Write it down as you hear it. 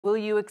Will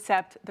you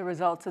accept the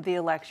results of the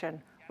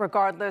election,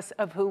 regardless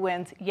of who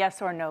wins? Yes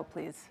or no,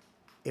 please.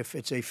 If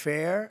it's a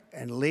fair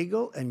and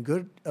legal and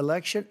good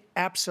election,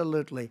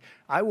 absolutely.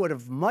 I would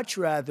have much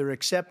rather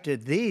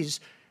accepted these,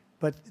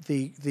 but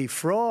the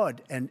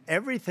fraud and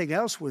everything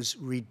else was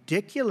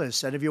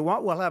ridiculous. And if you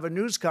want, we'll have a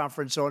news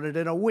conference on it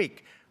in a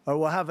week, or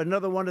we'll have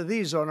another one of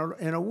these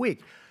in a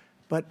week.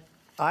 But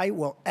I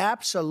will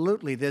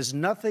absolutely, there's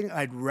nothing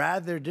I'd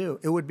rather do.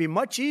 It would be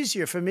much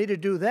easier for me to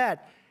do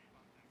that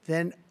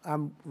than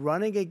I'm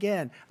running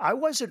again. I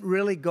wasn't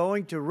really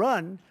going to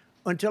run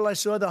until I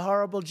saw the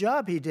horrible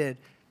job he did.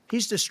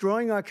 He's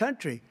destroying our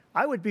country.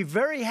 I would be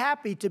very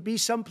happy to be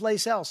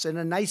someplace else, in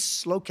a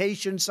nice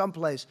location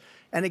someplace.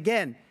 And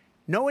again,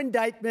 no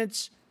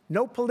indictments,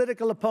 no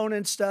political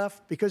opponent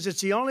stuff, because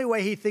it's the only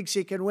way he thinks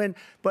he can win.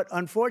 But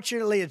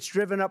unfortunately, it's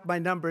driven up my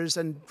numbers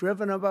and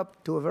driven them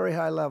up to a very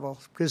high level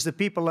because the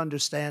people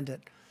understand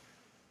it.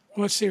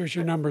 Well, let's see what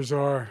your numbers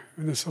are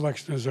when this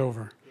election is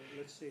over.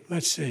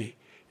 Let's see.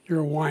 You're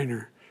a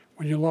whiner.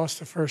 When you lost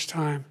the first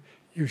time,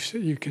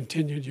 you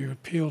continued, you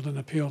appealed and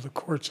appealed to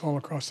courts all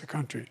across the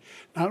country.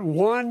 Not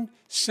one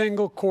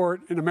single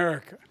court in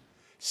America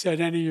said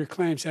any of your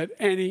claims had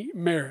any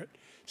merit,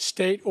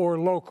 state or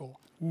local,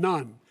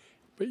 none.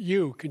 But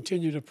you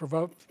continue to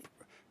provoke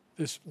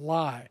this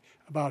lie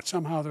about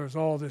somehow there's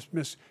all this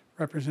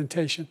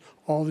misrepresentation,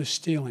 all this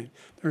stealing.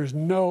 There is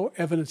no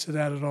evidence of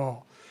that at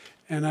all.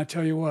 And I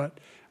tell you what,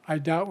 I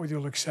doubt whether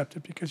you'll accept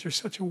it because you're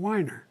such a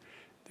whiner.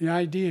 The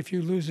idea, if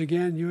you lose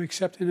again, you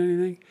accepting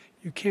anything,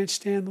 you can't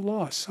stand the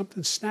loss.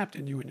 Something snapped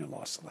in you when you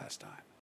lost the last time.